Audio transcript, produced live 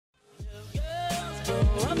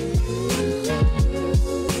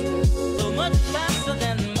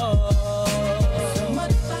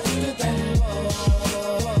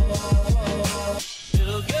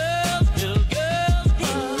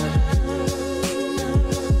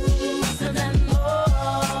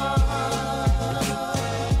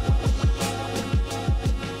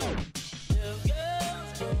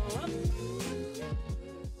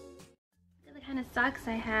Socks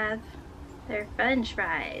I have, they're french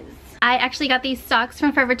fries. I actually got these socks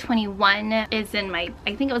from Forever 21. Is in my,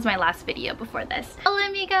 I think it was my last video before this. Hola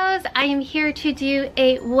amigos, I am here to do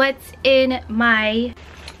a what's in my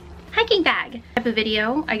hiking bag type of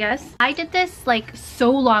video, I guess. I did this like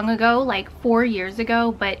so long ago, like 4 years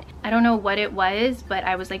ago, but I don't know what it was, but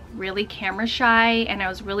I was like really camera shy and I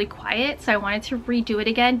was really quiet, so I wanted to redo it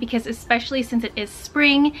again because especially since it is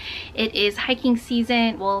spring, it is hiking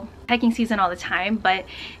season. Well, hiking season all the time, but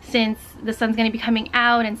since the sun's going to be coming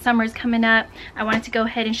out and summer's coming up, I wanted to go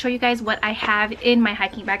ahead and show you guys what I have in my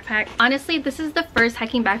hiking backpack. Honestly, this is the first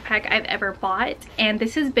hiking backpack I've ever bought, and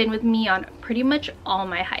this has been with me on pretty much all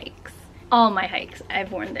my hikes. All my hikes I've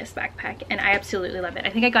worn this backpack and I absolutely love it. I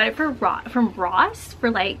think I got it from Ross for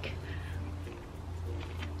like,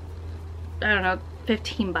 I don't know,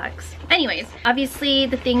 15 bucks. Anyways, obviously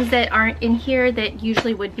the things that aren't in here that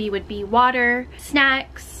usually would be water,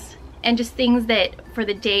 snacks, and just things that for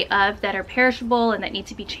the day of that are perishable and that need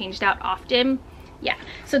to be changed out often. Yeah,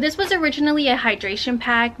 so this was originally a hydration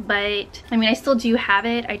pack, but I mean, I still do have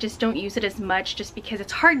it. I just don't use it as much just because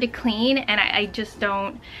it's hard to clean, and I just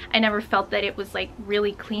don't, I never felt that it was like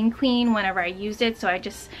really clean whenever I used it, so I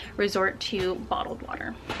just resort to bottled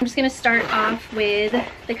water. I'm just gonna start off with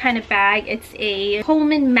the kind of bag. It's a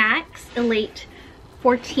Coleman Max Elite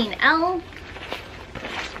 14L.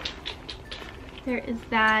 There is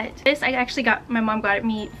that. This I actually got, my mom got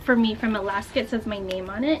it for me from Alaska. It says my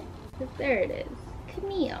name on it. There it is.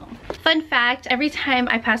 Camille. Fun fact, every time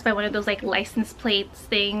I pass by one of those like license plates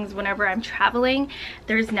things whenever I'm traveling,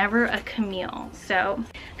 there's never a Camille. So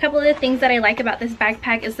a couple of the things that I like about this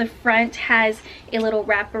backpack is the front has a little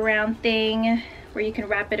wraparound thing where you can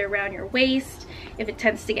wrap it around your waist if it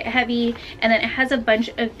tends to get heavy, and then it has a bunch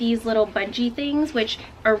of these little bungee things which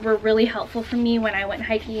were really helpful for me when I went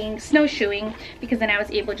hiking, snowshoeing, because then I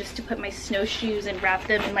was able just to put my snowshoes and wrap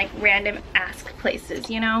them in like random ass places,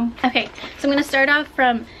 you know. Okay, so I'm gonna start off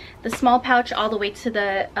from the small pouch all the way to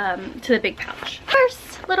the big pouch.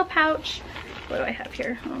 First little pouch, what do I have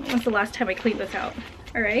here? When's the last time I cleaned this out?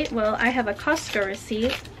 All right, well, I have a Costco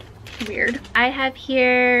receipt. Weird. I have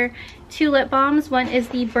here 2 lip balms. One is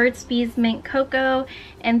the Burt's Bees Mint Cocoa,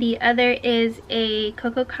 and the other is a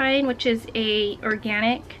Cocoa Kind, which is a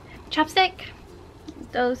organic chapstick.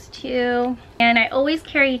 Those 2. And I always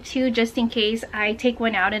carry 2 just in case. I take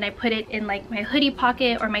one out and I put it in like my hoodie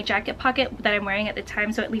pocket or my jacket pocket that I'm wearing at the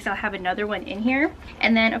time, so at least I'll have another one in here.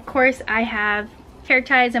 And then of course I have hair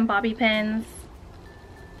ties and bobby pins.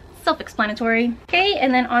 Self-explanatory. Okay,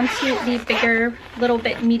 and then onto the bigger little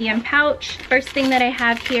bit medium pouch. First thing that I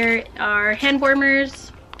have here are hand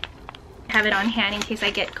warmers. I have it on hand in case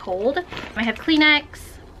I get cold. I have Kleenex.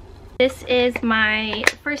 This is my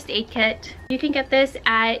first aid kit. You can get this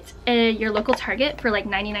at your local Target for like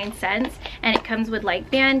 99 cents, and it comes with like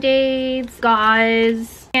band-aids,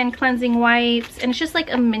 gauze, hand cleansing wipes, and it's just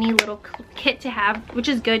like a mini little kit to have, which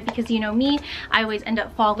is good because you know me, I always end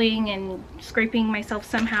up falling and scraping myself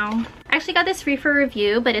somehow. I actually got this free for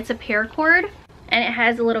review, but it's a paracord, and it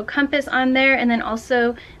has a little compass on there, and then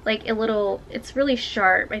also like a little, it's really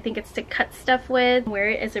sharp. I think it's to cut stuff with, wear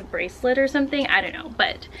it as a bracelet or something, I don't know,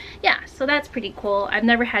 but yeah, so that's pretty cool. I've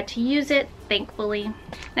never had to use it, thankfully.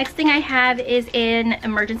 Next thing I have is an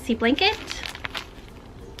emergency blanket.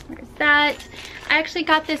 Where's that? I actually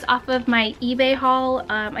got this off of my eBay haul,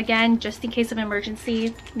 again, just in case of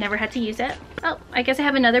emergency. Never had to use it. Oh, I guess I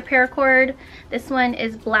have another paracord. This one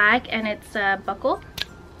is black and it's a buckle.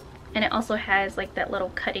 And it also has like that little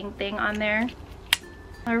cutting thing on there.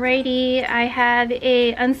 Alrighty, I have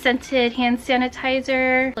a unscented hand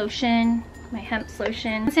sanitizer, lotion, my hemp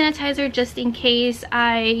lotion. Sanitizer just in case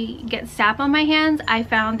I get sap on my hands. I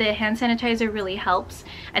found that hand sanitizer really helps.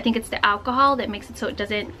 I think it's the alcohol that makes it so it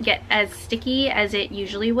doesn't get as sticky as it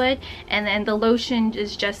usually would. And then the lotion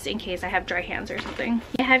is just in case I have dry hands or something.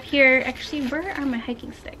 I have here, actually, where are my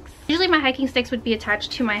hiking sticks? Usually my hiking sticks would be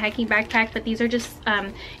attached to my hiking backpack, but these are just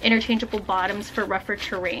interchangeable bottoms for rougher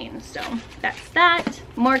terrain. So that's that.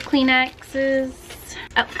 More Kleenexes.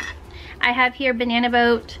 Oh, I have here Banana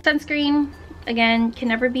Boat sunscreen. Again, can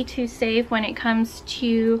never be too safe when it comes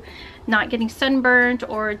to not getting sunburned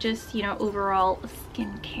or just, you know, overall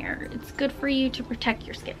skincare. It's good for you to protect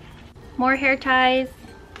your skin. More hair ties.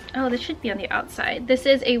 Oh, this should be on the outside. This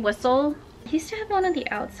is a whistle. I used to have one on the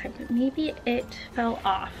outside, but maybe it fell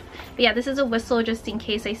off. But yeah, this is a whistle just in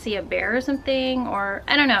case I see a bear or something, or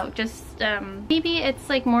I don't know, just maybe it's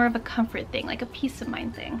like more of a comfort thing, like a peace of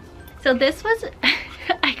mind thing. So this was,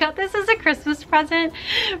 I got this as a Christmas present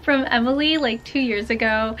from Emily like 2 years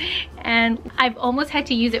ago, and I've almost had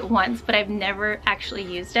to use it once, but I've never actually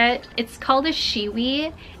used it. It's called a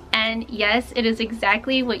Shiwi, and yes, it is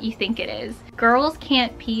exactly what you think it is. Girls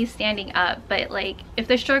can't pee standing up, but like if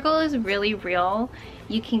the struggle is really real,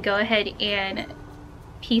 you can go ahead and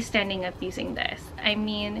pee standing up using this. I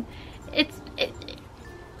mean,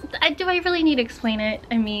 do I really need to explain it?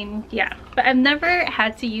 I mean, yeah, but I've never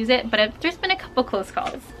had to use it, but there's been a couple close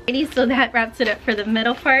calls. So that wraps it up for the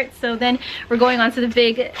middle part. So then we're going on to the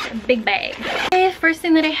big bag. Okay, first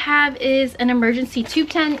thing that I have is an emergency tube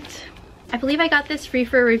tent. I believe I got this free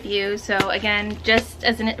for review, so again, just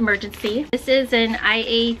as an emergency. This is an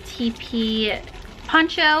IATP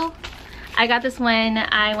poncho. I got this when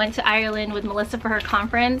I went to Ireland with Melissa for her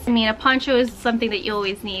conference. I mean, a poncho is something that you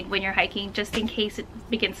always need when you're hiking, just in case it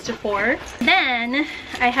begins to pour. Then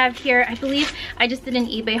I have here, I believe I just did an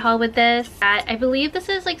eBay haul with this. I believe this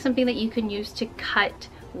is like something that you can use to cut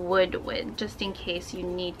wood with, just in case you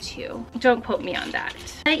need to. Don't quote me on that.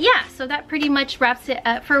 But yeah, so that pretty much wraps it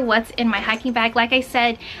up for what's in my hiking bag. Like I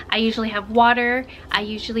said, I usually have water, I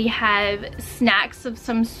usually have snacks of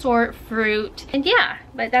some sort, fruit, and yeah,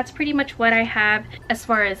 but that's pretty much what I have as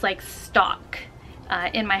far as like stock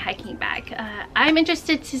in my hiking bag. I'm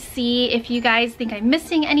interested to see if you guys think I'm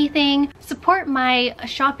missing anything. Support my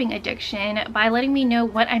shopping addiction by letting me know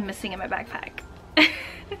what I'm missing in my backpack.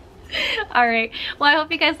 Alright, well I hope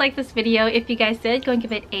you guys liked this video. If you guys did, go and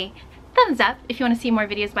give it a thumbs up. If you want to see more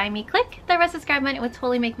videos by me, click the red subscribe button. It would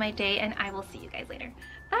totally make my day, and I will see you guys later.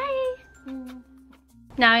 Bye!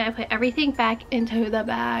 Now I put everything back into the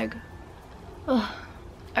bag.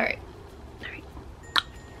 Alright.